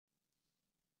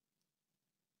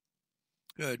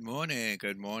Good morning.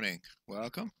 Good morning.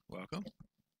 Welcome. Welcome.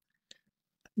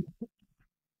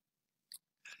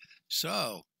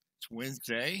 So it's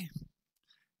Wednesday,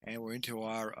 and we're into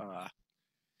our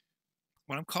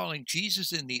what I'm calling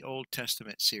Jesus in the Old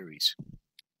Testament series.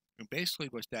 And basically,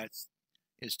 what that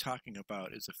is talking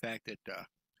about is the fact that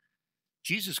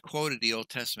Jesus quoted the Old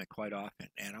Testament quite often,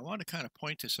 and I want to kind of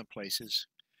point to some places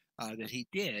that he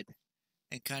did,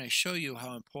 and kind of show you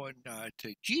how important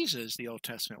to Jesus the Old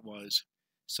Testament was.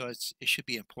 So it should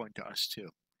be important to us too.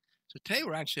 So today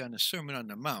we're actually on the Sermon on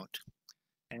the Mount.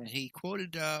 And he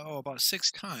quoted about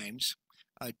 6 times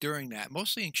during that,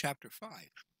 mostly in chapter 5.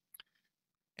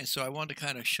 And so I wanted to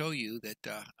kind of show you and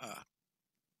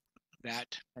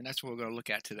that's what we're going to look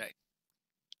at today.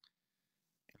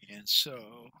 And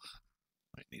so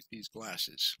I need these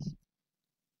glasses.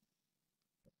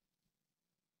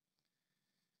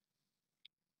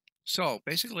 So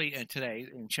basically, and today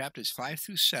in chapters 5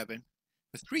 through 7,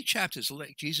 the 3 chapters,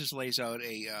 Jesus lays out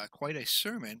quite a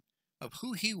sermon of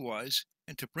who he was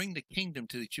and to bring the kingdom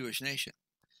to the Jewish nation.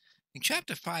 In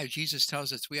chapter 5, Jesus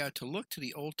tells us we are to look to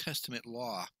the Old Testament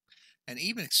law and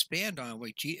even expand on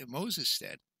what Moses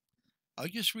said. I'll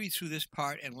just read through this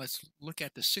part and let's look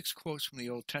at the 6 quotes from the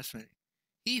Old Testament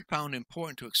he found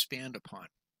important to expand upon.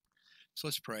 So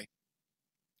let's pray.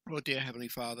 Lord, dear Heavenly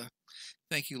Father,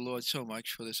 thank you, Lord, so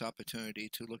much for this opportunity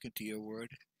to look into your word.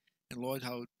 And Lord,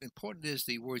 how important it is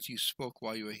the words you spoke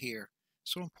while you were here.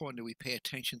 So important that we pay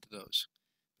attention to those.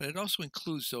 But it also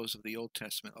includes those of the Old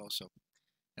Testament also.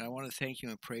 And I want to thank you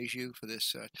and praise you for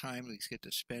this time we get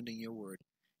to spend in your word.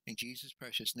 In Jesus'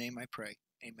 precious name I pray.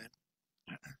 Amen.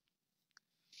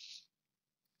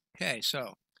 Okay,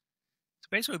 so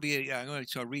basically I'm going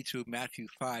to read through Matthew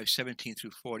 5:17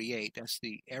 through 48. That's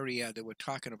the area that we're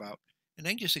talking about. And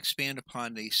then just expand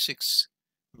upon the 6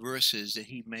 verses that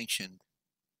he mentioned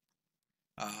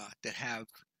that have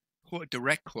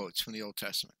direct quotes from the Old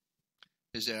Testament.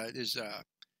 There's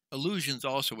allusions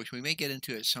also, which we may get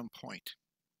into at some point.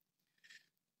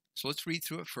 So let's read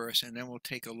through it first, and then we'll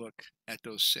take a look at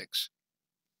those 6.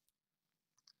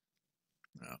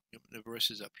 The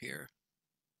verses up here.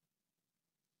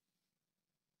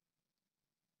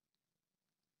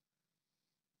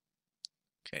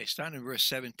 Okay, starting in verse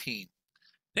 17.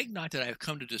 Think not that I have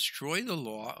come to destroy the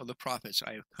law of the prophets.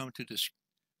 I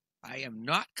am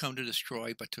not come to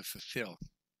destroy, but to fulfill.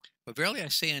 But verily I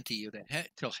say unto you that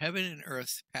till heaven and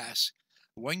earth pass,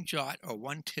 one jot or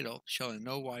one tittle shall in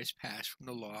no wise pass from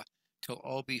the law till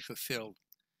all be fulfilled.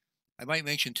 I might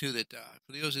mention too that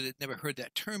for those that never heard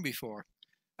that term before,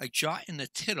 a jot and a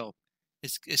tittle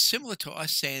is similar to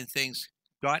us saying things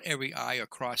dot every I or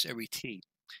cross every T.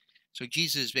 So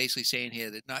Jesus is basically saying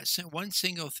here that not one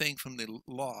single thing from the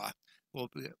law will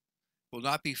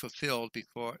not be fulfilled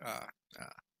before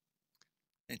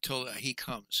until he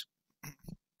comes. In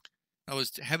other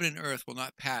words, heaven and earth will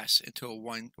not pass until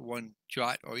one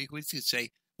jot, or you could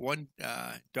say one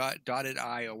dotted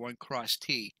I or one cross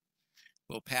T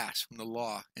will pass from the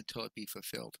law until it be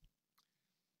fulfilled.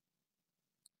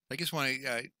 I just want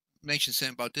to mention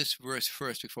something about this verse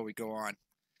first before we go on.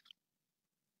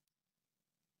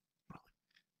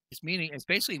 It's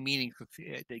basically meaning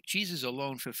that Jesus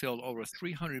alone fulfilled over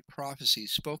 300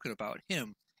 prophecies spoken about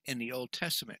him in the Old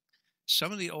Testament.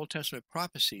 Some of the Old Testament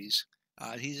prophecies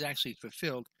he's actually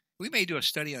fulfilled. We may do a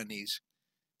study on these,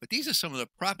 but these are some of the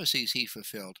prophecies he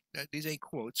fulfilled. These ain't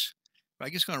quotes, but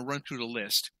I'm just going to run through the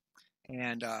list,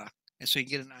 and so you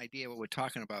get an idea what we're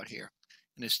talking about here.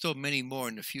 And there's still many more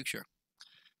in the future.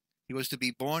 He was to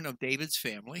be born of David's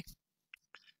family,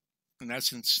 and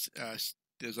that's in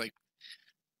there's like,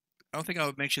 I don't think I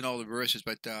would mention all the verses,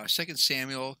 but 2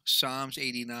 Samuel, Psalms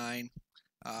 89,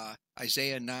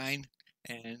 Isaiah 9,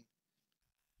 and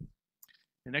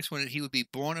the next one, he would be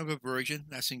born of a virgin.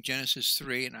 That's in Genesis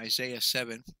 3 and Isaiah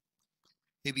 7.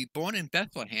 He'd be born in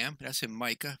Bethlehem. That's in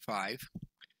Micah 5.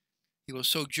 He will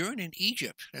sojourn in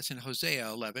Egypt. That's in Hosea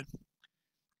 11.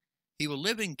 He will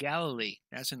live in Galilee.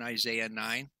 That's in Isaiah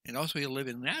 9. And also he'll live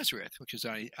in Nazareth, which is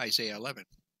Isaiah 11.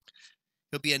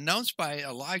 He'll be announced by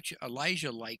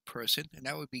Elijah-like person, and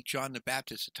that would be John the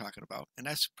Baptist we're talking about. And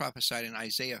that's prophesied in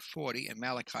Isaiah 40 and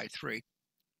Malachi 3.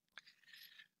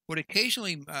 Would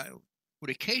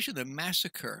occasion the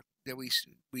massacre that we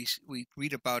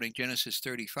read about in Genesis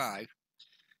 35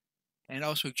 and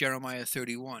also Jeremiah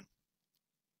 31.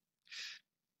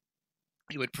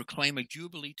 He would proclaim a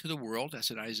jubilee to the world. That's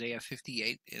in Isaiah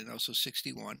 58 and also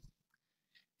 61.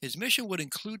 His mission would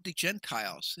include the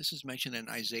Gentiles. This is mentioned in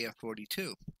Isaiah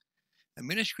 42. A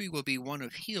ministry will be one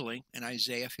of healing in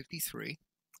Isaiah 53.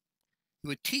 He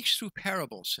would teach through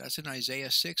parables. That's in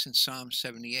Isaiah 6 and Psalm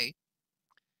 78.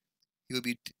 He would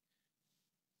be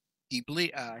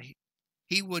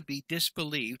he would be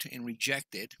disbelieved and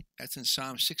rejected. That's in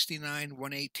Psalm 69,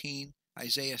 118,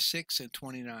 Isaiah 6 and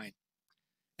 29.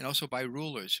 And also by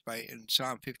rulers in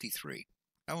Psalm 53.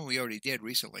 That one we already did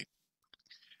recently.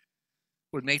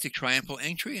 Would make the triumphal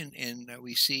entry, and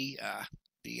we see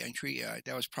the entry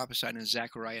that was prophesied in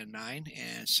Zechariah 9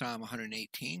 and Psalm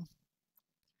 118.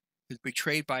 Was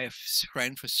betrayed by a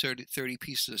friend for 30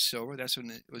 pieces of silver. That's when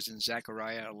it was in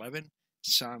Zechariah 11,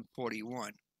 Psalm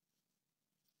 41.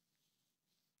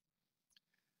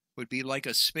 Would be like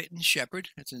a smitten shepherd.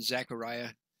 That's in Zechariah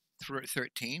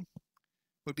 13.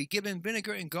 Would be given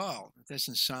vinegar and gall. That's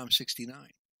in Psalm 69.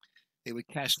 They would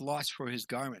cast lots for his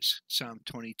garments. Psalm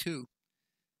 22.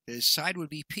 His side would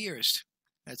be pierced.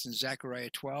 That's in Zechariah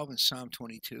 12 and Psalm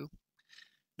 22.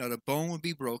 Not a bone would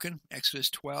be broken. Exodus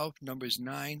 12, Numbers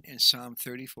 9, and Psalm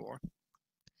 34.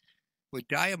 Would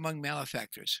die among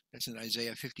malefactors. That's in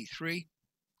Isaiah 53.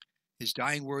 His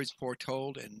dying words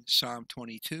foretold in Psalm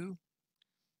 22.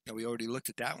 Now, we already looked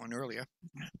at that one earlier.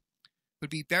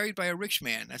 Would be buried by a rich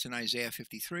man. That's in Isaiah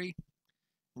 53.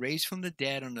 Raised from the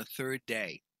dead on the third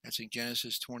day. That's in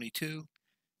Genesis 22,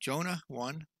 Jonah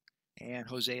 1, and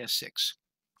Hosea 6.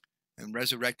 And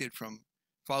resurrected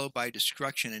followed by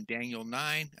destruction in Daniel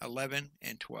 9, 11,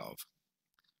 and 12.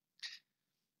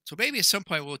 So maybe at some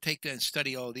point we'll take that and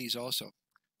study all these also,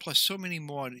 plus so many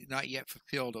more not yet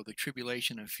fulfilled of the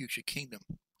tribulation and future kingdom,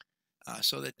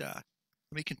 so that let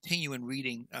me continue in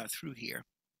reading through here.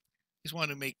 Just want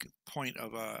to make a point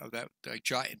of that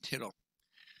jot and tittle.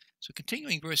 So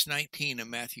continuing verse 19 of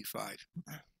Matthew 5.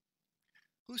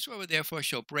 Whosoever therefore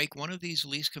shall break one of these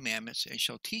least commandments and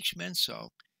shall teach men so,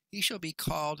 he shall be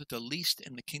called the least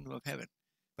in the kingdom of heaven.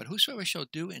 But whosoever shall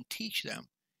do and teach them,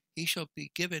 the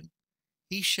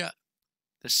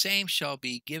same shall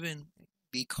be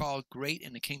called great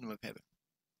in the kingdom of heaven.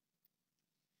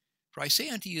 For I say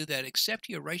unto you that except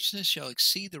your righteousness shall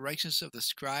exceed the righteousness of the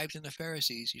scribes and the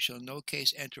Pharisees, you shall in no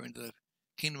case enter into the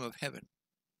kingdom of heaven.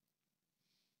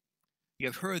 You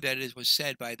have heard that it was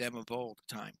said by them of old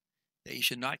time, that you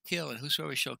should not kill, and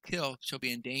whosoever shall kill shall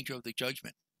be in danger of the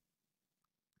judgment.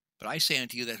 But I say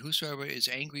unto you that whosoever is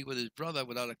angry with his brother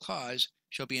without a cause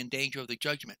shall be in danger of the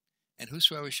judgment, and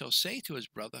whosoever shall say to his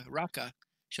brother, Raca,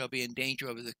 shall be in danger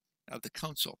of the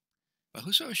council. But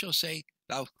whosoever shall say,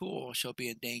 Thou fool, shall be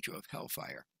in danger of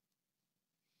hellfire.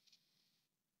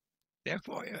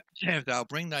 Therefore, if thou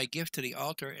bring thy gift to the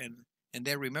altar, and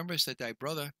there rememberest that thy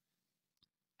brother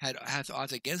hath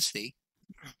aught against thee,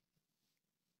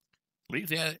 leave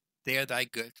there thy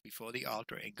gift before the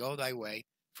altar, and go thy way.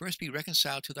 First be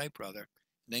reconciled to thy brother,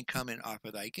 and then come and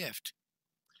offer thy gift.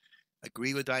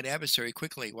 Agree with thine adversary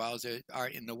quickly while thou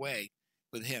art in the way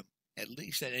with him. At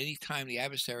least at any time the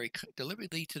adversary deliver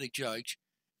thee to the judge,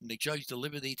 and the judge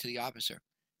deliver thee to the officer,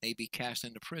 they be cast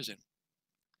into prison.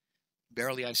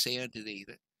 Verily I say unto thee,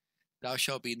 that thou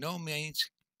shalt be no means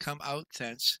come out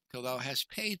thence till thou hast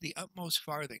paid the utmost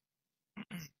farthing.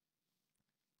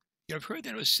 You have heard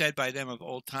that it was said by them of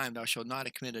old time, Thou shalt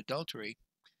not commit adultery.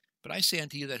 But I say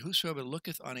unto you that whosoever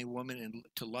looketh on a woman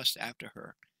to lust after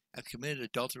her hath committed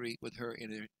adultery with her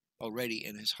already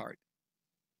in his heart.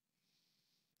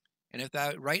 And if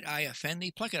thy right eye offend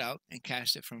thee, pluck it out and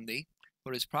cast it from thee.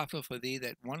 For it is profitable for thee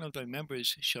that one of thy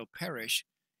members shall perish,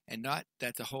 and not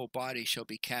that the whole body shall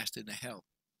be cast into hell.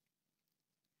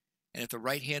 And if the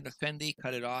right hand offend thee,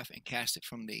 cut it off and cast it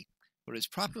from thee. For it is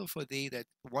profitable for thee that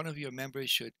one of your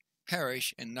members should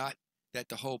perish, and not that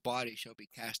the whole body shall be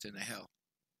cast into hell.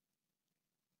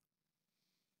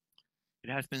 It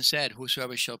hath been said,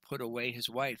 Whosoever shall put away his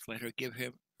wife, let her give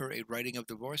her a writing of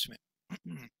divorcement.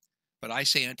 But I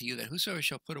say unto you that whosoever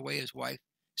shall put away his wife,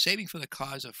 saving for the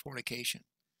cause of fornication,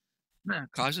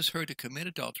 causes her to commit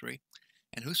adultery,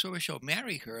 and whosoever shall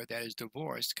marry her that is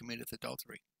divorced committeth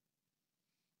adultery.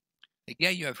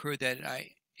 Again you have heard that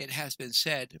it has been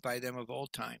said by them of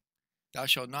old time, Thou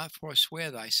shalt not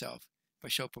forswear thyself,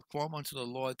 but shalt perform unto the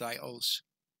Lord thy oaths.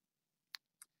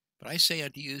 But I say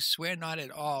unto you, swear not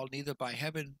at all, neither by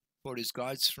heaven, for it is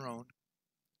God's throne,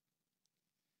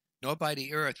 nor by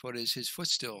the earth, for it is his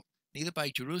footstool, neither by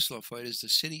Jerusalem, for it is the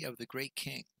city of the great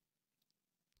king.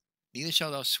 Neither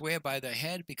shalt thou swear by thy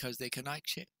head, because they cannot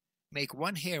make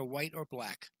one hair white or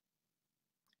black.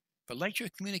 But let your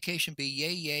communication be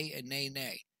yea, yea, and nay,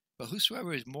 nay. But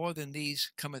whosoever is more than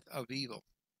these cometh of evil.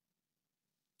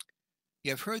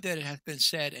 You have heard that it hath been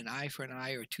said, An eye for an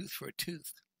eye, or a tooth for a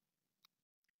tooth.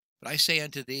 But I say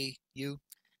unto you,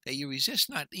 that you resist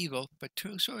not evil, but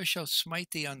whosoever shall smite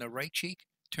thee on the right cheek,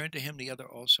 turn to him the other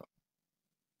also.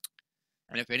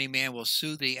 And if any man will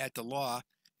sue thee at the law,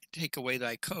 and take away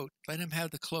thy coat, let him have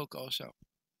the cloak also.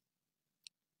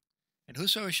 And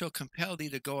whosoever shall compel thee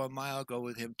to go a mile, go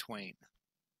with him twain.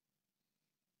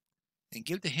 And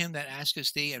give to him that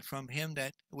asketh thee, and from him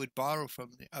that would borrow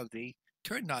of thee,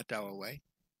 turn not thou away.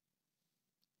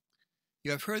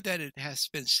 You have heard that it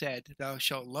hath been said, Thou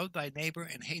shalt love thy neighbor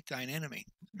and hate thine enemy.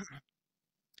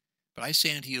 But I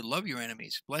say unto you, love your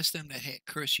enemies, bless them that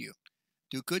curse you,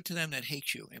 do good to them that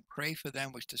hate you, and pray for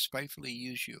them which despitefully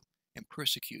use you and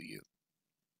persecute you,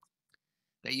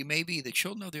 that you may be the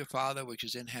children of your Father which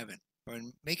is in heaven. For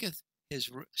he maketh his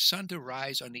sun to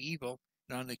rise on the evil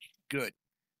and on the good,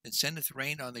 and sendeth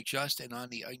rain on the just and on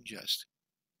the unjust.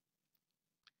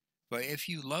 For if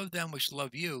you love them which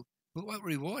love you, what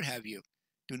reward have you?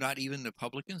 Do not even the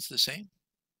publicans the same?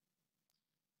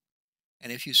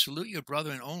 And if you salute your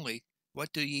brethren only,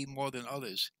 what do ye more than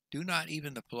others? Do not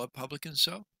even the publicans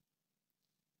so?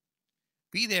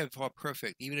 Be therefore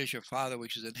perfect, even as your Father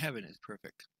which is in heaven is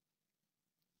perfect.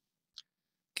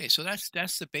 Okay, so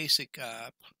that's the basic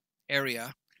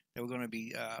area that we're going to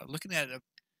be looking at.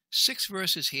 6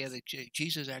 verses here that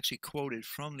Jesus actually quoted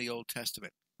from the Old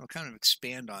Testament. I'll kind of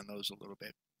expand on those a little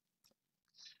bit.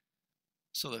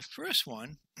 So the first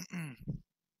one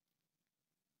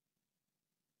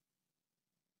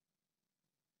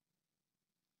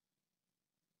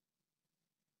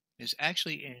is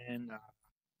actually in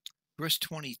verse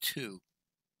 22.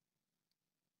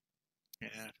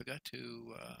 And I forgot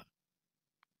to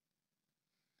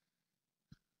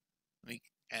let me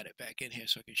add it back in here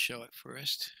so I can show it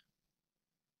first.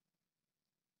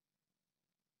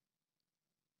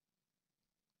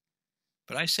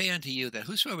 But I say unto you that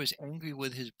whosoever is angry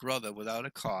with his brother without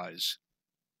a cause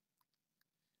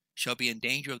shall be in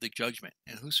danger of the judgment,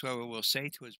 and whosoever will say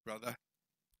to his brother,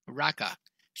 Raka,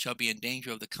 shall be in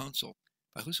danger of the council.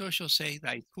 But whosoever shall say,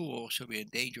 Thy fool, shall be in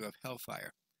danger of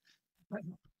hellfire.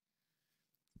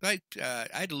 I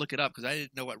had to look it up because I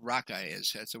didn't know what Raka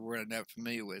is. That's a word I'm not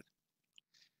familiar with.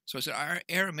 So it's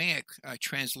Aramaic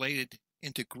translated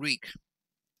into Greek.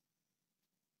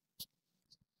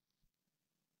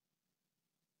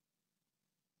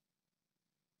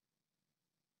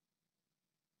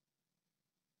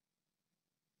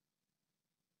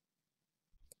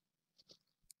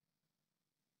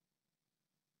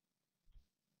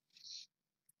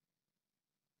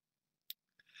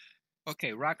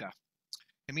 Okay, Raka.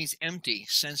 It means empty,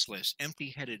 senseless,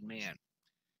 empty-headed man.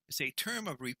 It's a term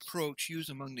of reproach used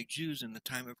among the Jews in the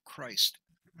time of Christ.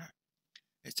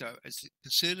 It's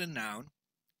considered a noun,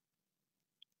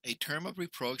 a term of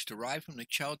reproach derived from the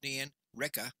Chaldean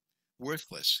reka,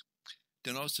 worthless,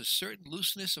 denotes a certain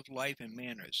looseness of life and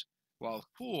manners, while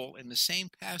fool, in the same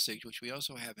passage, which we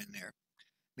also have in there,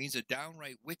 means a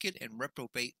downright wicked and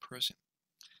reprobate person.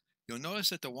 You'll notice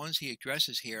that the ones he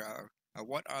addresses here are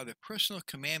what are the personal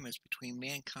commandments between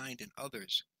mankind and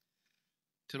others.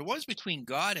 So the ones between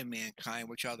God and mankind,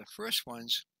 which are the first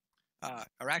ones, are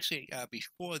actually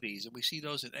before these, and we see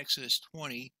those in Exodus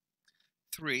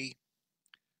 23,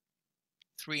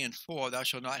 3 and 4. Thou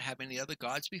shalt not have any other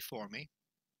gods before me.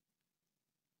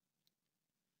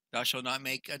 Thou shalt not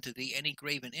make unto thee any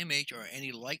graven image or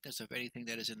any likeness of anything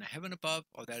that is in the heaven above,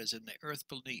 or that is in the earth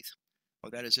beneath, or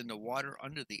that is in the water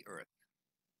under the earth.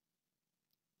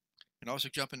 And also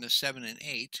jump into 7 and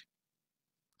 8.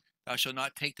 Thou shalt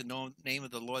not take the name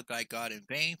of the Lord thy God in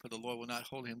vain, for the Lord will not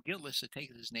hold him guiltless to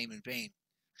take his name in vain.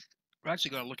 We're actually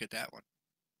going to look at that one.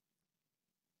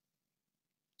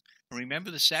 And remember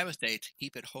the Sabbath day to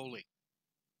keep it holy.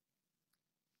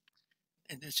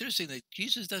 And it's interesting that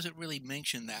Jesus doesn't really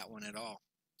mention that one at all.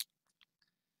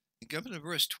 And go to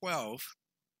verse 12.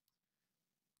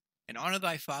 And honor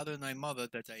thy father and thy mother,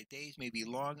 that thy days may be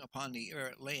long upon the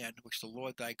land which the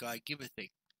Lord thy God giveth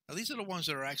thee. Now these are the ones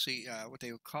that are actually what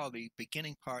they would call the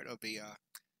beginning part of the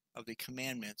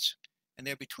commandments, and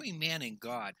they're between man and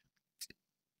God.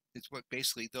 It's what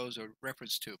basically those are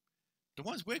referenced to. The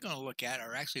ones we're going to look at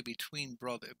are actually between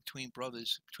brothers,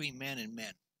 between men and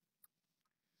men.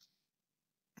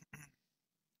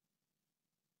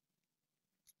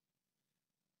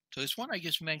 So this one I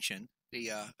just mentioned,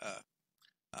 the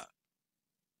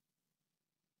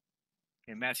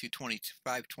in Matthew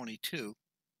 25:22.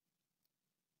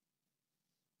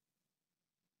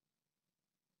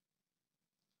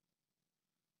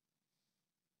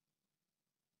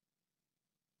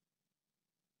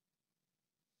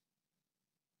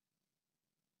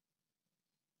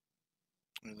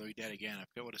 I'm going to read that again. I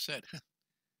forgot what it said.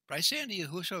 But I say unto you,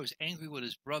 whoso is angry with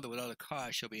his brother without a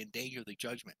cause shall be in danger of the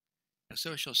judgment. And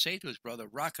so shall say to his brother,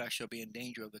 Raka, shall be in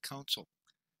danger of the council.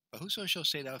 But whoso shall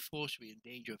say, thou fool, shall be in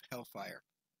danger of hellfire.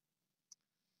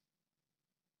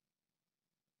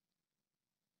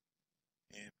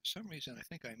 And for some reason, I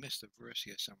think I missed a verse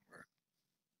here somewhere.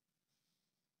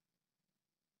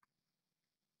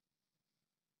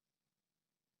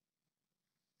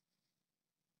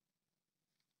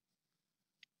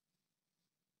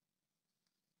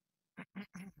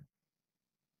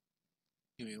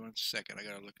 Give me 1 second. I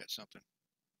got to look at something.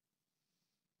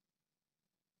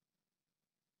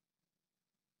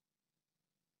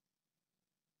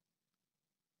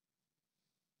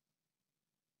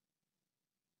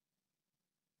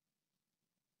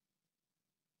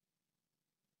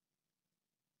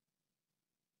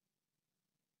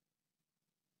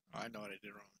 Oh, I know what I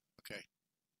did wrong. Okay.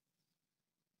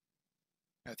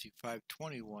 Matthew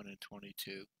 5:21 and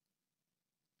 22.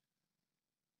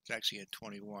 It's actually in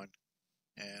 21.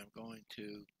 And I'm going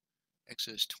to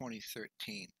Exodus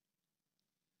 20:13.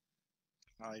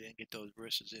 Oh, I didn't get those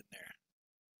verses in there.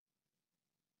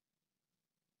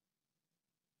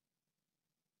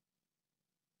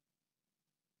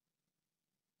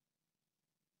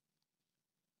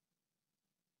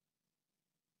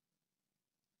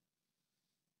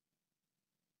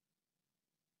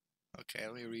 Okay,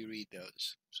 let me reread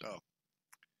those. So,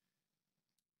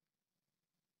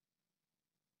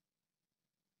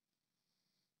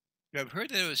 you have heard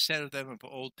that it was said of them of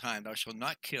old time, Thou shalt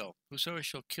not kill. Whosoever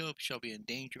shall kill shall be in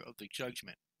danger of the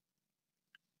judgment.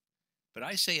 But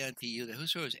I say unto you that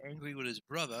whosoever is angry with his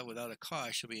brother without a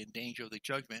cause shall be in danger of the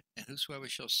judgment, and whosoever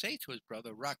shall say to his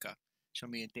brother, Raca, shall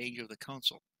be in danger of the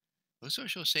council. Whosoever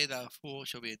shall say, Thou fool,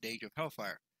 shall be in danger of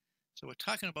hellfire. So we're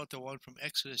talking about the one from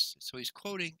Exodus. So he's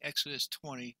quoting Exodus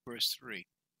 20, verse 3.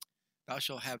 Thou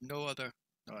shalt have no other,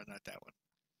 no, not that one.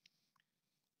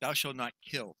 Thou shalt not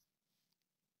kill.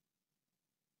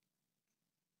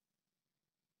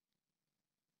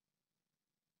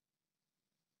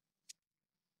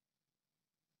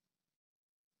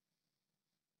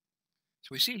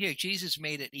 So we see here Jesus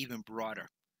made it even broader.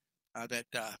 That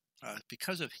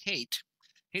because of hate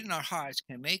in our hearts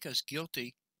can make us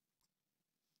guilty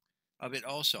of it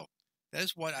also. That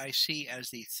is what I see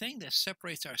as the thing that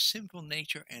separates our sinful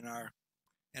nature and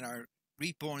our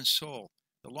reborn soul.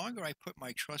 The longer I put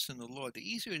my trust in the Lord, the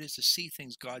easier it is to see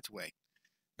things God's way.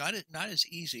 Not as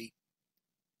easy.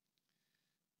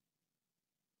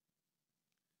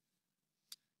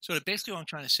 So basically what I'm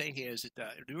trying to say here is that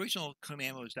the original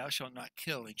commandment was thou shalt not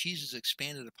kill, and Jesus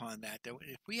expanded upon that. That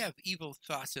if we have evil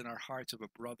thoughts in our hearts of a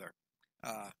brother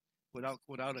without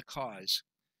a cause,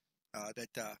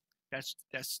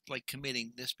 that's like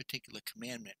committing this particular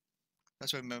commandment.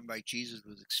 That's what I remember by Jesus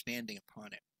was expanding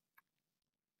upon it.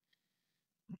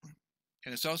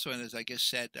 And it's also, and as I just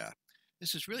said,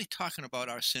 this is really talking about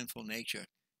our sinful nature.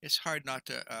 It's hard not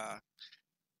to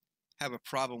have a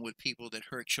problem with people that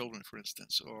hurt children, for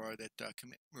instance, or that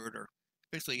commit murder,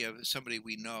 especially if somebody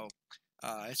we know.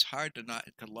 It's hard to not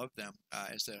to love them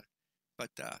but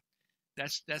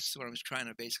that's what I was trying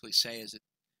to basically say is that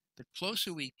the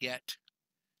closer we get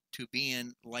to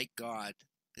being like God,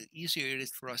 the easier it is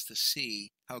for us to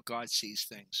see how God sees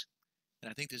things.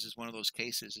 And I think this is one of those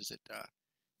cases is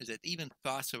that even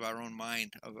thoughts of our own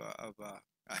mind of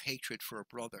a hatred for a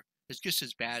brother is just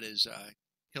as bad as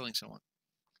killing someone.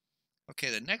 Okay,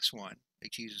 the next one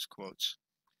that Jesus quotes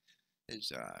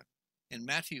is in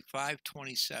Matthew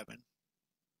 5:27.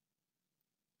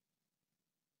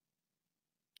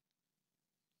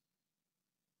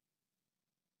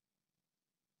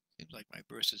 Seems like my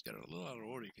verse has got a little out of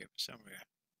order here for some reason.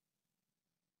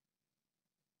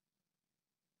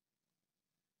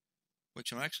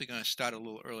 Which I'm actually going to start a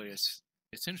little earlier.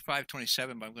 It's in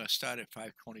 5:27, but I'm going to start at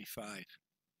 5:25.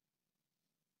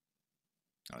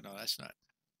 Oh no, that's not.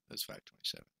 That's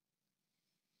 5:27.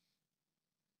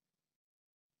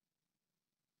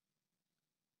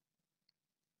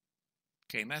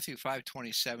 Okay, Matthew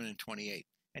 5:27 and 28.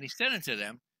 And he said unto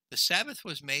them, The Sabbath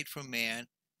was made for man,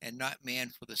 and not man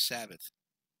for the Sabbath.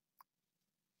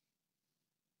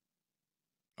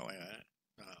 Oh, wait a minute.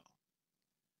 No.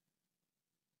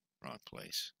 Wrong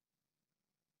place.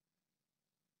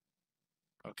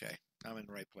 Okay, I'm in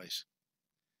the right place.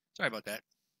 Sorry about that.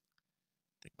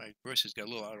 I think my verses got a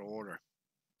little out of order.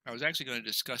 I was actually going to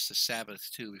discuss the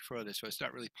Sabbath too before this, but it's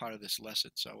not really part of this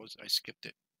lesson, so I skipped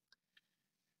it.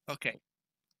 Okay.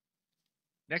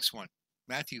 Next one,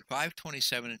 Matthew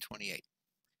 5:27 and 28.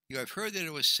 You have heard that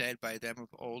it was said by them of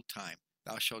old time,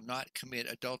 Thou shalt not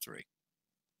commit adultery.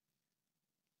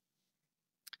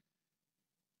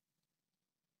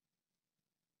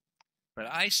 But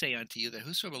I say unto you that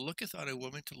whosoever looketh on a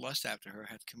woman to lust after her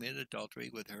hath committed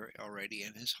adultery with her already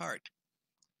in his heart.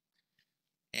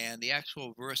 And the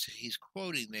actual verse that he's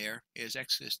quoting there is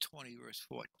Exodus 20, verse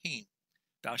 14.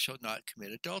 Thou shalt not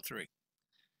commit adultery.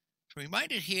 So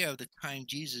reminded here of the time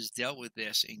Jesus dealt with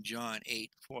this in John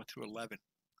 8, 4 through 11.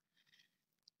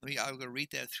 I'm going to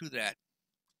read that through that.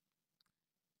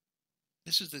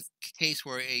 This is the case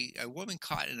where a woman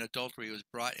caught in adultery was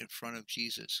brought in front of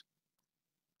Jesus.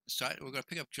 So we're going to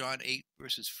pick up John 8,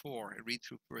 verses 4 and read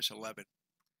through verse 11.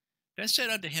 Then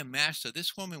said unto him, Master,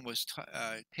 this woman was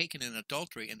taken in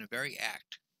adultery in the very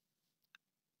act.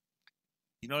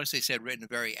 You notice they said written the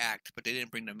very act, but they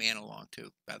didn't bring the man along too,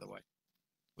 by the way,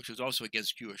 which was also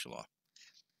against Jewish law.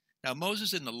 Now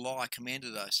Moses in the law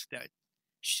commanded us that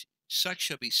such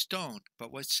shall be stoned,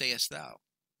 but what sayest thou?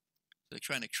 So they're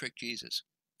trying to trick Jesus.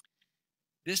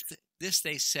 This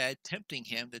they said, tempting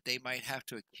him that they might have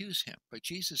to accuse him. But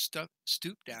Jesus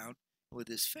stooped down and with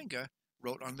his finger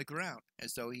wrote on the ground,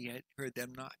 as though he had heard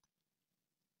them not.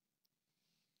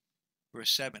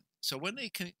 Verse 7. So when they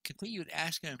continued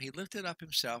asking him, he lifted up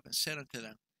himself and said unto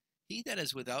them, He that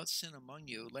is without sin among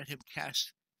you, let him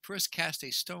first cast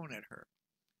a stone at her.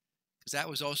 Because that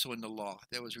was also in the law.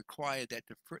 That was required that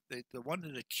the one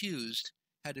that accused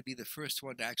had to be the first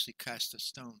one to actually cast a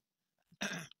stone.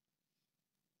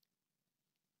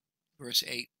 Verse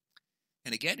 8.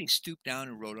 And again he stooped down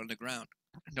and wrote on the ground.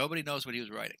 Nobody knows what he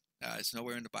was writing. It's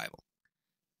nowhere in the Bible.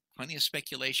 Plenty of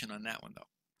speculation on that one, though.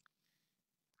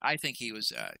 I think he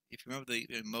was, if you remember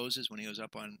Moses when he was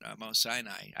up on Mount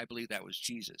Sinai, I believe that was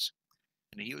Jesus.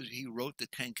 And he wrote the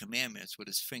 10 Commandments with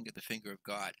his finger, the finger of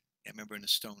God. I remember in the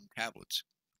stone tablets.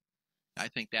 I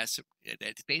think that's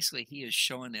basically he is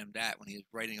showing them that when he was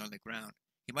writing on the ground.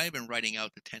 He might have been writing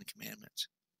out the 10 Commandments.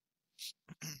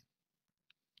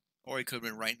 Or he could have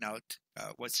been writing out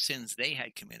what sins they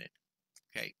had committed.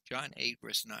 Okay, John 8,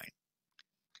 verse 9.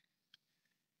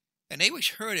 And they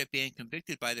which heard it, being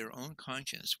convicted by their own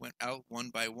conscience, went out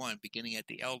one by one, beginning at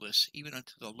the eldest, even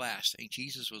unto the last. And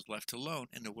Jesus was left alone,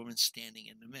 and the woman standing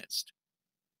in the midst.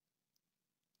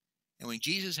 And when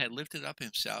Jesus had lifted up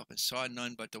himself, and saw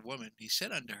none but the woman, he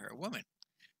said unto her, Woman,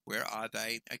 where are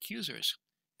thy accusers?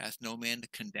 Hath no man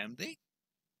condemned thee?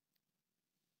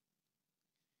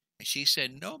 And she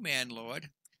said, No man,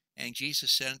 Lord. And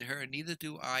Jesus said unto her, Neither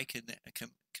do I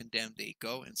condemn thee.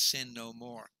 Go and sin no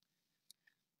more.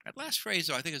 That last phrase,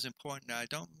 though, I think is important.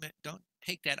 Don't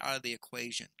take that out of the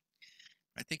equation.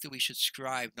 I think that we should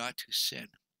strive not to sin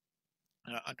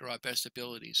under our best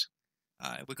abilities.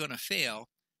 We're going to fail,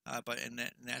 and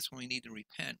that's when we need to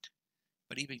repent.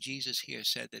 But even Jesus here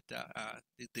said that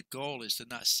the goal is to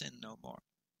not sin no more.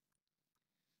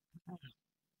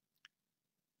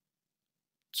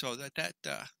 So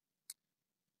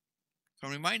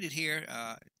I'm reminded here.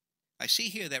 I see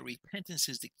here that repentance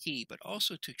is the key, but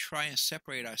also to try and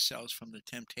separate ourselves from the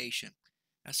temptation.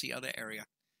 That's the other area.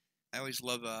 I always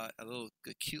love a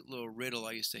cute little riddle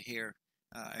I used to hear.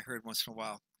 I heard once in a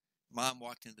while. Mom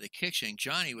walked into the kitchen.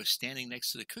 Johnny was standing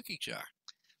next to the cookie jar,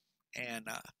 and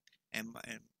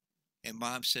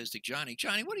Mom says to Johnny,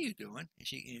 what are you doing?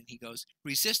 And he goes,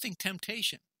 resisting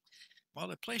temptation. Well,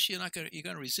 the place you're going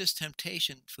to resist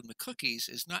temptation from the cookies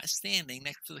is not standing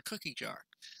next to the cookie jar.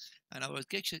 In other words,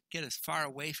 get as far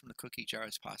away from the cookie jar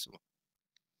as possible.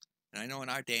 And I know in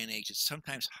our day and age, it's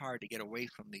sometimes hard to get away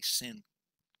from the sin.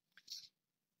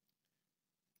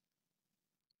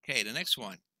 Okay, the next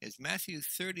one is Matthew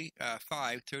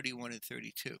 5, 31 and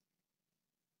 32.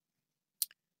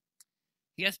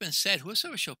 He hath been said,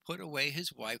 Whosoever shall put away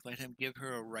his wife, let him give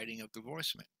her a writing of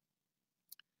divorcement.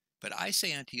 But I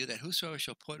say unto you that whosoever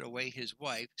shall put away his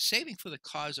wife, saving for the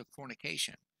cause of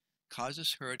fornication,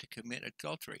 causes her to commit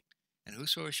adultery. And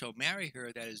whosoever shall marry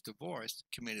her that is divorced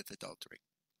committeth adultery.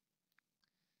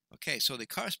 Okay, so the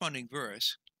corresponding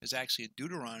verse is actually in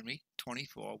Deuteronomy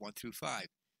 24, 1 through 5,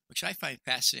 which I find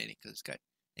fascinating because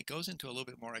it goes into a little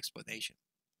bit more explanation.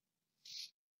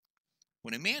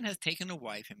 When a man hath taken a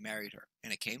wife and married her,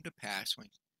 and it came to pass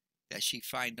that she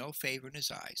find no favor in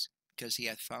his eyes, because he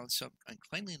hath found some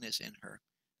uncleanliness in her,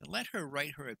 then let her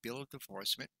write her a bill of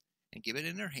divorcement, and give it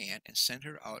in her hand, and send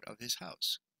her out of his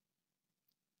house.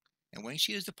 And when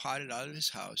she is departed out of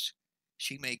his house,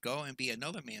 she may go and be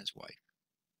another man's wife.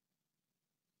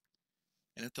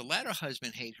 And if the latter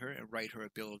husband hate her, and write her a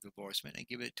bill of divorcement, and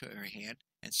give it to her hand,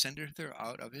 and send her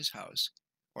out of his house,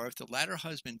 or if the latter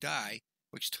husband die,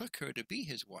 which took her to be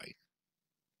his wife,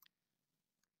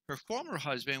 her former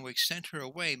husband, which sent her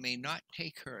away, may not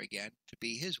take her again to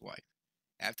be his wife.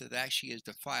 After that she is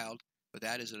defiled, for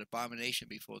that is an abomination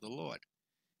before the Lord.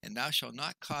 And thou shalt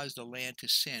not cause the land to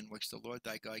sin, which the Lord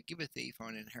thy God giveth thee for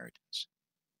an inheritance.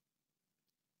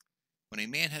 When a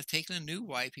man hath taken a new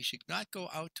wife, he should not go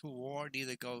out to war,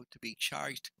 neither go to be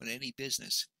charged with any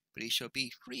business, but he shall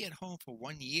be free at home for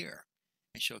 1 year,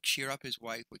 and shall cheer up his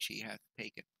wife which he hath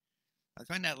taken. I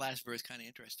find that last verse kind of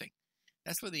interesting.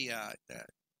 That's where the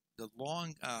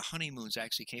long honeymoons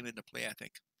actually came into play, I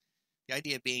think. The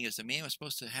idea being is the man was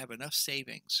supposed to have enough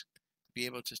savings to be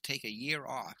able to take a year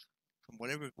off from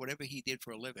whatever he did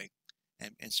for a living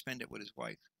and spend it with his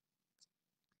wife.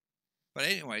 But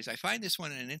anyways, I find this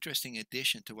one an interesting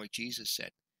addition to what Jesus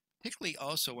said. particularly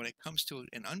also when it comes to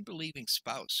an unbelieving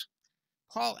spouse.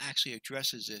 Paul actually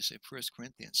addresses this in 1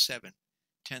 Corinthians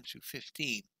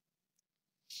 7:10-15.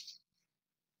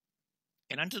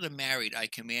 And unto the married I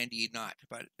command ye not,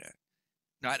 but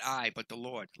not I, but the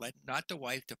Lord. Let not the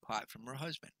wife depart from her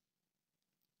husband.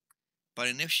 But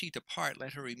and if she depart,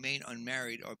 let her remain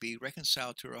unmarried or be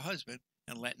reconciled to her husband,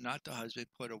 and let not the husband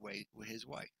put away with his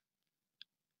wife.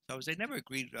 So they never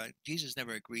agreed, Jesus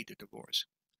never agreed to divorce.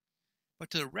 But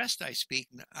to the rest I speak,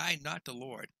 I, not the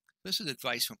Lord. This is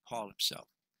advice from Paul himself.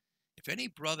 If any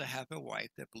brother have a wife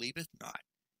that believeth not,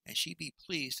 and she be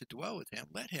pleased to dwell with him,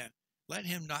 let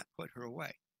him not put her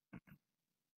away.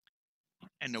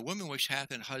 And the woman which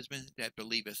hath an husband that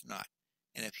believeth not,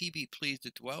 and if he be pleased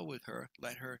to dwell with her,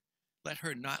 let her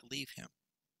not leave him.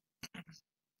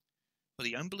 For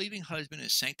the unbelieving husband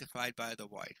is sanctified by the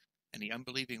wife, and the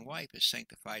unbelieving wife is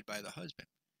sanctified by the husband.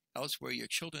 Else were your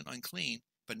children unclean,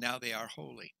 but now they are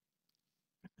holy.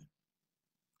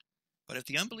 But if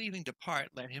the unbelieving depart,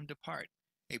 let him depart.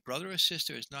 A brother or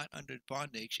sister is not under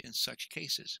bondage in such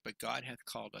cases, but God hath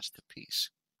called us to peace.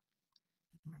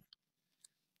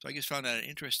 So I just found that an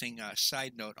interesting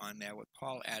side note on there, what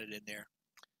Paul added in there,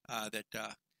 that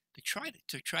to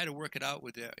try to work it out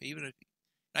with even if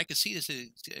I can see this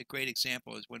as a great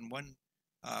example is when one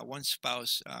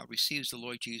spouse receives the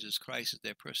Lord Jesus Christ as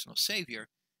their personal Savior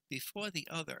before the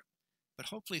other, but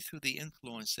hopefully through the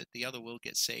influence that the other will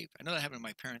get saved. I know that happened in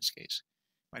my parents' case.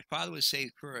 My father was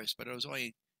saved first, but it was only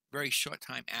a very short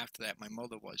time after that. My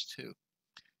mother was too.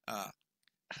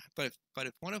 But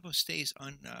if one of them stays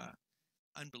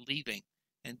unbelieving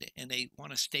and they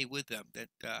want to stay with them, that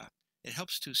it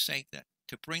helps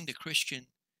to bring the Christian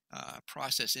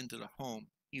process into the home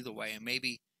either way, and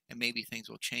maybe things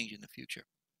will change in the future.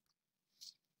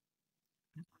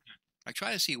 I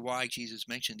try to see why Jesus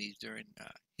mentioned these during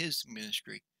his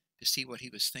ministry to see what he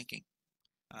was thinking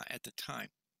at the time.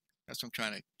 That's what I'm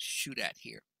trying to shoot at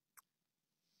here.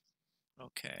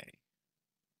 Okay.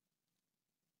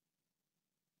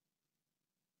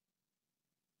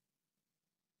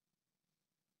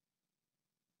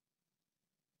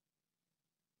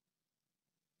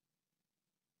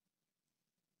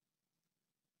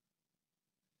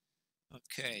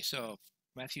 Okay, so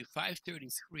Matthew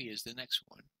 5:33 is the next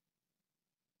one.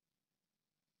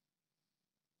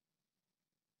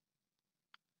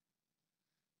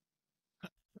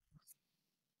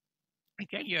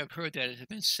 Again, you have heard that it has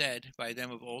been said by them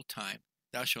of old time,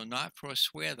 Thou shalt not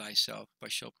forswear thyself,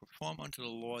 but shalt perform unto the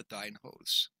Lord thine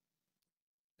oaths.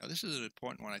 Now, this is an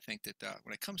important one, I think, that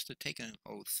when it comes to taking an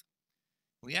oath,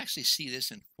 we actually see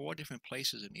this in 4 different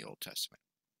places in the Old Testament.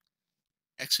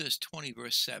 Exodus 20,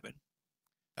 verse 7,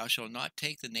 Thou shalt not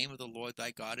take the name of the Lord thy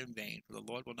God in vain, for the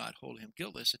Lord will not hold him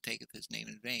guiltless that taketh his name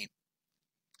in vain.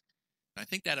 And I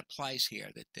think that applies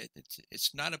here, that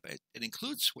it's not about, it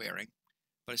includes swearing,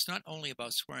 but it's not only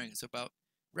about swearing, it's about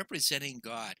representing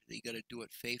God, that you got to do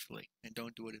it faithfully and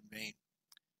don't do it in vain.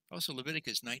 Also,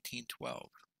 Leviticus 19:12,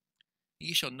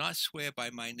 Ye shall not swear by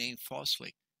my name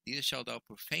falsely, neither shalt thou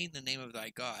profane the name of thy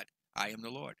God. I am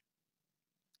the Lord.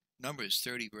 Numbers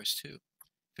 30, verse 2,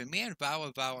 If a man vow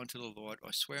a vow unto the Lord,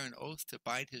 or swear an oath to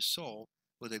bind his soul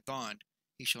with a bond,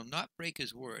 he shall not break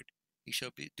his word. He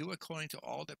shall do according to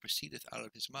all that proceedeth out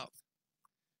of his mouth.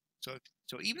 So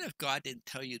even if God didn't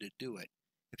tell you to do it,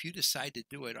 if you decide to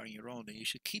do it on your own, then you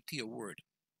should keep to your word.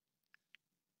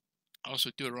 Also,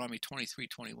 Deuteronomy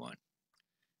 23:21.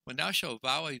 When thou shalt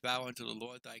vow a vow unto the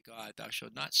Lord thy God, thou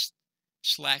shalt not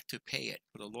slack to pay it,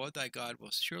 for the Lord thy God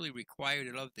will surely require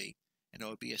it of thee, and it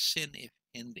will be a sin if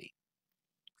in thee.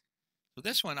 So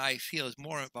this one I feel is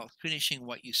more about finishing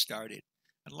what you started.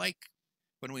 Unlike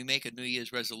when we make a New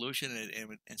Year's resolution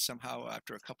and somehow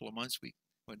after a couple of months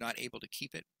we're not able to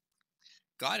keep it,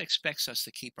 God expects us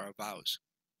to keep our vows,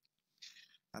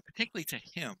 particularly to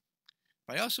him.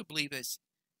 But I also believe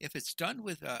if it's done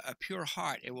with a pure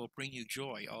heart, it will bring you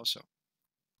joy also.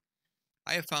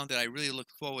 I have found that I really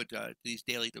look forward to these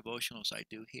daily devotionals I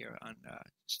do here on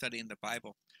studying the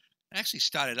Bible. It actually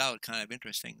started out kind of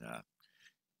interesting.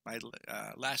 My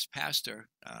last pastor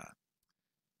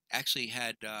actually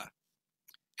had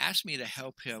asked me to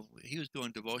help him. He was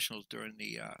doing devotionals during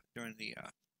the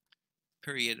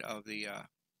period of the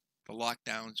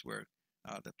lockdowns, where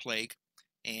the plague,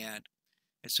 and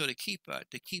so to keep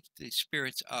the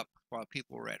spirits up while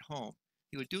people were at home,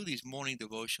 he would do these morning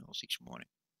devotionals each morning,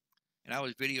 and I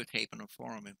was videotaping them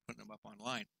for him and putting them up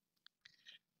online.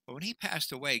 But when he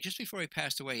passed away, just before he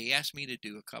passed away, he asked me to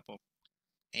do a couple,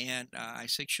 and I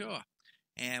said sure.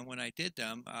 And when I did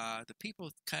them, the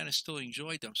people kind of still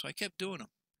enjoyed them, so I kept doing them.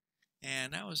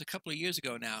 And that was a couple of years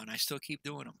ago now, and I still keep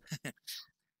doing them.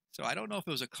 So I don't know if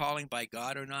it was a calling by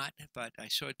God or not, but I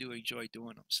sure do enjoy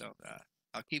doing them. So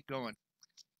I'll keep going.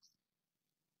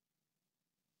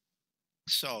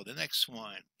 So the next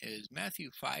one is Matthew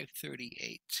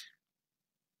 5:38.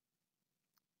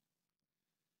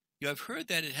 You have heard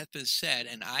that it hath been said,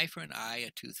 an eye for an eye,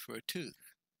 a tooth for a tooth.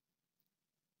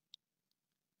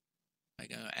 I'm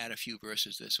going to add a few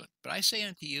verses to this one. But I say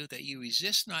unto you that you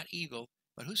resist not evil,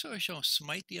 but whosoever shall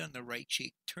smite thee on the right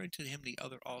cheek, turn to him the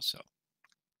other also.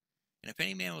 And if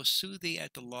any man will sue thee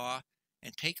at the law,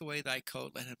 and take away thy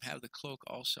coat, let him have the cloak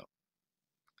also.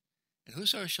 And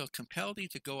whosoever shall compel thee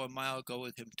to go a mile, go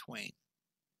with him twain.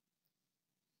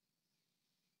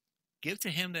 Give to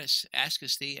him that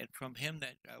asketh thee, and from him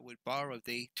that would borrow of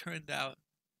thee, turn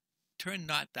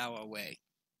not thou away.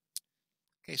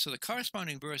 Okay, so the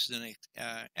corresponding verses in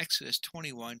Exodus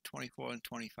 21, 24, and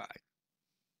 25.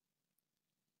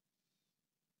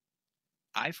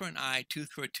 Eye for an eye, tooth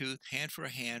for a tooth, hand for a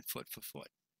hand, foot for foot.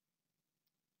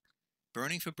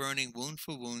 Burning for burning, wound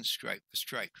for wound, stripe for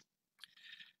stripe.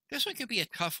 This one can be a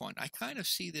tough one. I kind of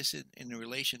see this in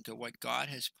relation to what God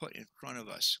has put in front of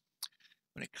us.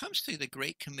 When it comes to the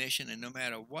Great Commission, and no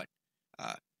matter what,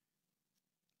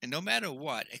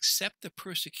 accept the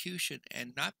persecution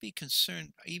and not be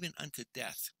concerned even unto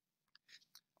death.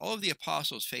 All of the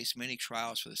apostles faced many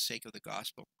trials for the sake of the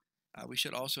gospel. We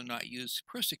should also not use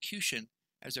persecution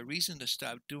as a reason to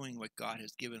stop doing what God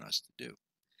has given us to do.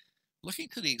 Looking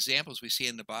to the examples we see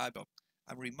in the Bible,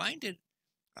 I'm reminded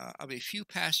of a few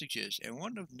passages, and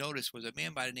one of notice was a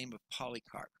man by the name of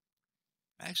Polycarp.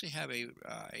 I actually have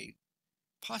a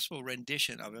possible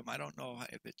rendition of him. I don't know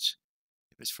if it's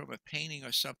from a painting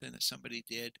or something that somebody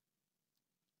did.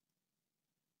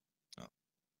 Oh.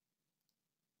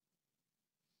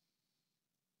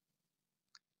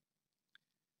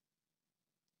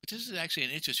 But this is actually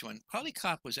an interesting one.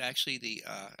 Polycarp was actually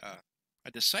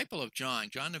a disciple of John.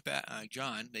 John,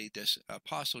 the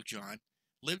Apostle John,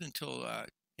 lived until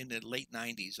in the late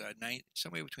 90s,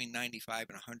 somewhere between 95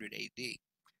 and 100 A.D.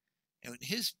 And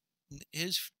his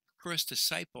first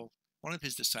disciple, one of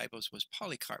his disciples, was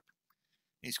Polycarp.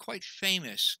 And he's quite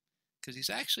famous because he's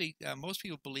actually, most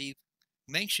people believe,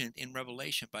 mentioned in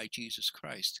Revelation by Jesus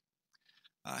Christ.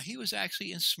 He was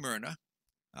actually in Smyrna,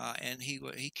 and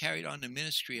he carried on the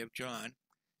ministry of John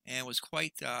and was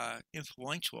quite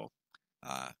influential.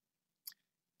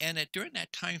 And during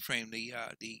that time frame,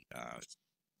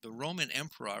 the Roman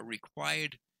emperor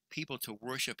required people to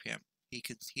worship him. He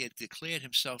had declared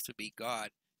himself to be God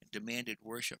and demanded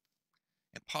worship.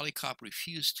 And Polycarp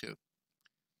refused to.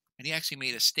 And he actually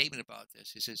made a statement about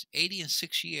this. He says,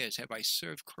 86 years have I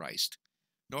served Christ,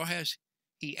 nor has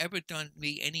he ever done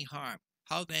me any harm.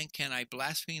 How then can I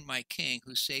blaspheme my king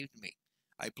who saved me?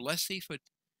 I bless thee for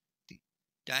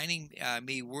dining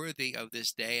me worthy of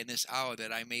this day and this hour,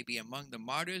 that I may be among the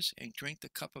martyrs and drink the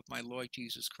cup of my Lord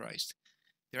Jesus Christ.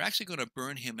 They're actually going to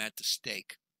burn him at the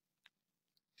stake.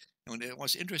 And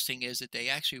what's interesting is that they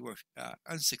actually were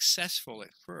unsuccessful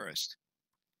at first.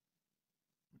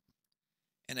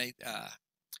 And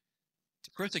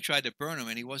first they tried to burn him,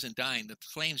 and he wasn't dying. The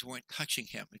flames weren't touching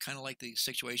him. Kind of like the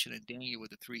situation in Daniel with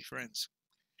the three friends.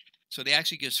 So they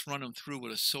actually just run him through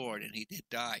with a sword, and he did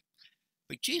die.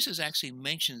 But Jesus actually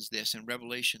mentions this in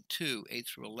Revelation 2, 8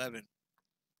 through 11.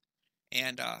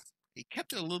 And he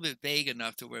kept it a little bit vague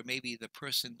enough to where maybe the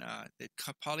person that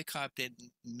Polycarp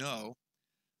didn't know.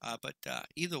 But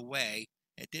either way,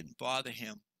 it didn't bother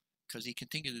him because he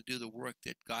continued to do the work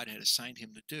that God had assigned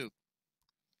him to do.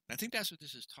 And I think that's what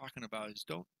this is talking about: is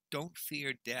don't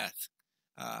fear death,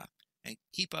 and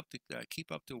keep up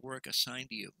the work assigned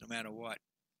to you, no matter what.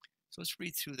 So let's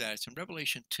read through that. It's in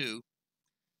Revelation 2,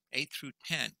 8 through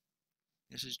 10.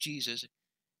 This is Jesus.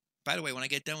 By the way, when I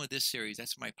get done with this series,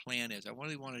 that's my plan. I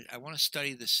want to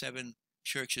study the 7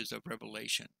 churches of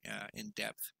Revelation in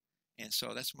depth. And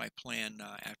so that's my plan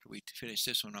after we finish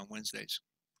this one on Wednesdays.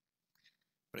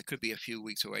 But it could be a few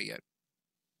weeks away yet,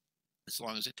 as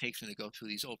long as it takes me to go through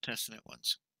these Old Testament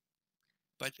ones.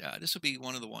 But this will be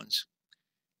one of the ones.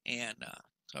 And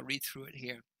I'll read through it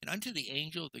here. And unto the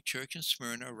angel of the church in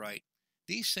Smyrna write,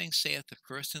 These things saith the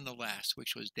first and the last,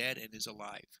 which was dead and is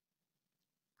alive.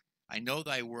 I know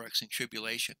thy works in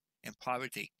tribulation and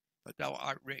poverty, but thou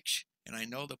art rich. And I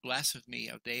know the blasphemy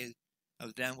of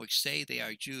them which say they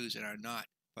are Jews and are not,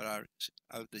 but are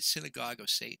of the synagogue of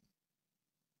Satan.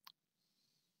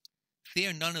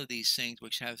 Fear none of these things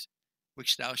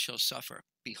which thou shalt suffer.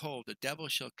 Behold, the devil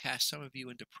shall cast some of you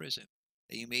into prison,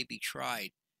 that you may be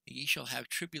tried, and ye shall have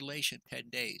tribulation 10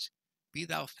 days. Be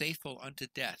thou faithful unto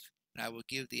death, and I will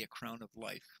give thee a crown of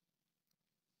life.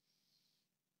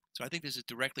 So I think this is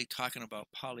directly talking about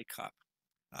Polycarp.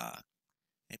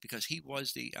 and because he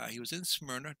was in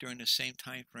Smyrna during the same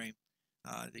time frame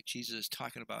that Jesus is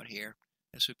talking about here.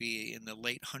 This would be in the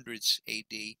late hundreds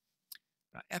A.D.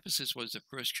 Ephesus was the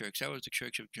first church. That was the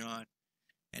church of John.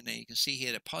 And then you can see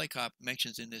here that Polycarp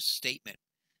mentions in this statement.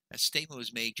 That statement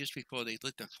was made just before they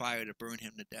lit the fire to burn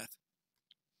him to death.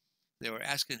 They were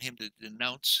asking him to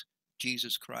denounce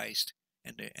Jesus Christ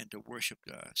and to worship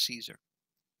Caesar.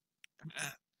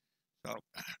 So,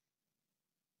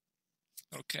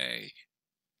 okay.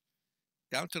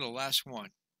 Down to the last one.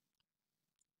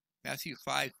 Matthew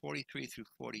 5:43 through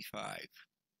 45.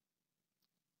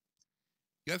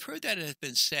 You have heard that it has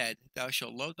been said, Thou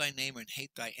shalt love thy neighbor and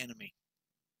hate thy enemy.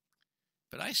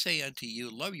 But I say unto you,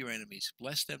 love your enemies,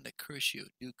 bless them that curse you,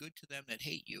 do good to them that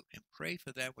hate you, and pray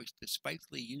for them which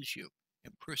despitefully use you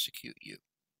and persecute you,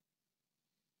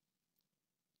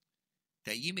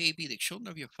 that ye may be the children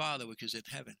of your Father which is in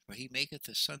heaven. For he maketh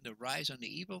the sun to rise on the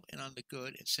evil and on the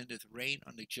good, and sendeth rain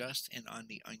on the just and on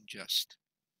the unjust.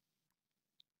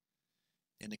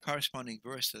 And the corresponding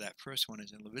verse to that first one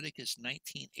is in Leviticus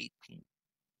 19:18.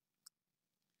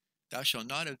 Thou shalt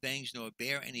not avenge nor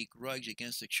bear any grudge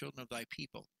against the children of thy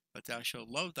people, but thou shalt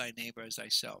love thy neighbor as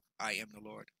thyself. I am the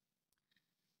Lord.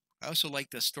 I also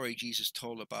like the story Jesus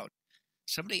told about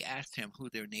somebody asked him who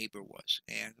their neighbor was.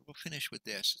 And we'll finish with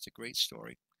this. It's a great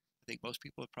story. I think most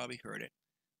people have probably heard it.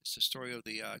 It's the story of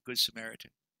the Good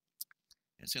Samaritan.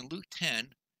 It's in Luke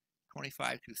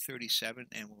 10:25 through 37,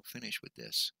 and we'll finish with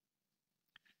this.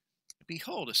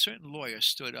 Behold, a certain lawyer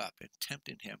stood up and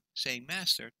tempted him, saying,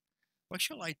 Master, what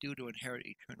shall I do to inherit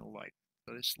eternal life?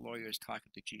 So this lawyer is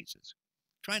talking to Jesus,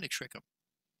 trying to trick him.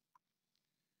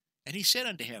 And he said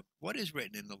unto him, What is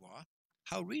written in the law?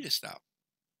 How readest thou?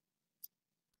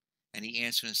 And he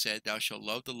answered and said, Thou shalt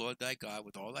love the Lord thy God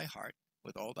with all thy heart,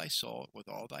 with all thy soul, with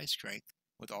all thy strength,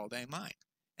 with all thy mind,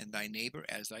 and thy neighbor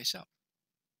as thyself.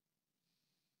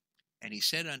 And he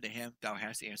said unto him, Thou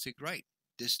hast answered right.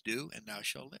 This do, and thou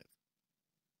shalt live.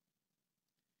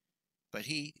 But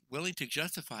he, willing to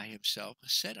justify himself,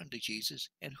 said unto Jesus,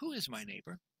 And who is my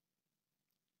neighbor?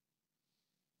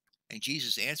 And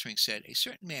Jesus answering said, A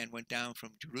certain man went down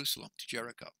from Jerusalem to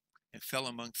Jericho, and fell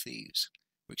among thieves,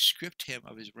 which stripped him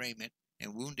of his raiment,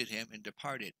 and wounded him, and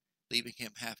departed, leaving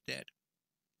him half dead.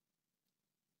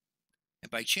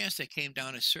 And by chance there came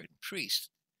down a certain priest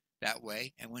that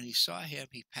way, and when he saw him,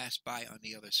 he passed by on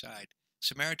the other side.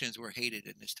 Samaritans were hated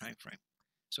in this time frame.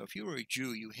 So if you were a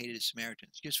Jew, you hated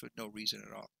Samaritans, just for no reason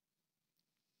at all.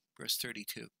 Verse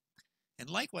 32. And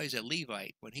likewise a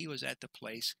Levite, when he was at the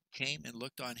place, came and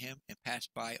looked on him, and passed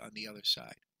by on the other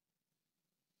side.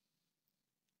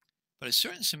 But a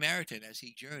certain Samaritan, as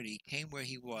he journeyed, came where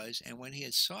he was, and when he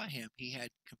had saw him, he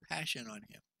had compassion on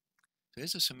him. So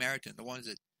here's a Samaritan, the ones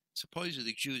that supposedly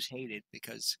the Jews hated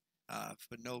because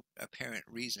for no apparent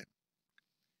reason,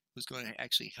 who's going to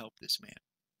actually help this man.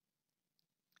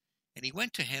 And he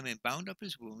went to him and bound up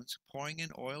his wounds, pouring in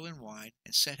oil and wine,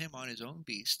 and set him on his own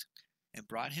beast, and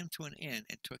brought him to an inn,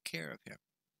 and took care of him.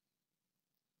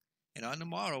 And on the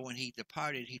morrow, when he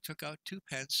departed, he took out 2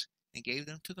 pence, and gave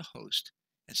them to the host,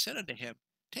 and said unto him,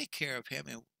 Take care of him,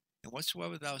 and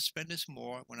whatsoever thou spendest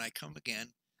more, when I come again,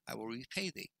 I will repay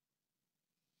thee.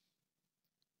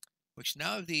 Which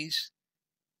now of these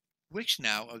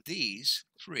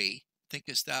 3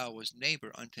 thinkest thou was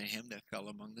neighbor unto him that fell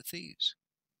among the thieves?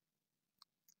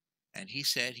 And he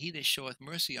said, He that showeth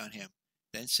mercy on him.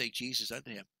 Then said Jesus unto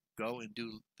him, Go and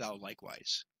do thou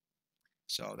likewise.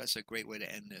 So that's a great way to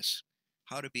end this.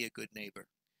 How to be a good neighbor.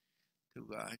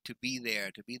 To be there,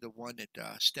 to be the one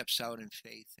that steps out in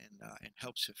faith and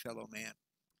helps a fellow man.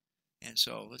 And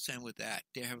so let's end with that.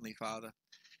 Dear Heavenly Father,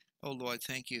 oh Lord,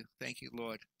 thank you,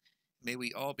 Lord. May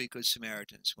we all be good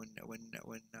Samaritans when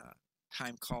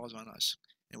time calls on us,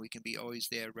 and we can be always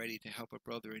there ready to help a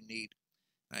brother in need.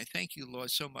 And I thank you,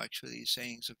 Lord, so much for these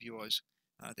sayings of yours,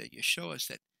 that you show us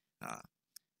that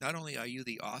not only are you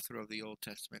the author of the Old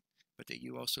Testament, but that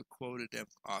you also quoted them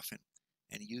often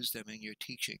and used them in your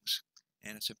teachings.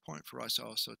 And it's important for us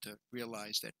also to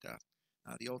realize that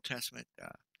the Old Testament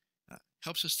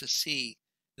helps us to see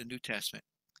the New Testament.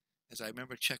 As I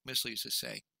remember Chuck Missler used to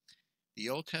say, the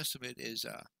Old Testament is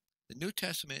the New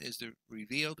Testament is the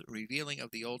revealing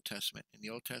of the Old Testament, and the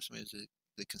Old Testament is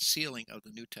the concealing of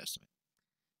the New Testament.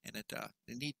 And that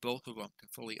they need both of them to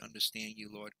fully understand you,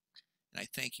 Lord. And I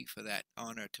thank you for that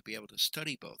honor to be able to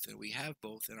study both, and we have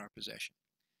both in our possession.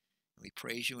 And we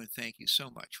praise you and thank you so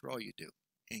much for all you do.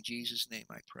 In Jesus' name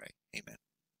I pray. Amen.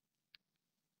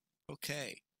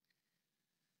 Okay.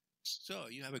 So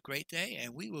you have a great day,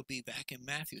 and we will be back in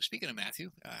Matthew. Speaking of Matthew,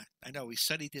 I know we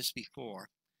studied this before.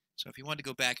 So if you want to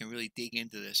go back and really dig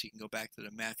into this, you can go back to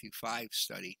the Matthew 5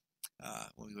 study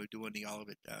when we were doing the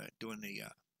Olivet, doing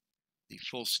the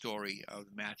full story of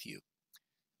Matthew.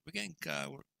 We're getting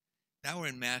now we're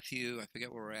in Matthew. I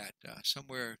forget where we're at.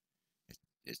 Somewhere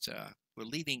it's we're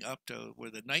leading up to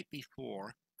where the night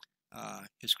before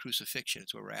his crucifixion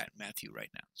is where we're at in Matthew right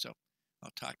now. So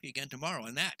I'll talk to you again tomorrow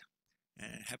on that,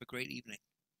 and have a great evening.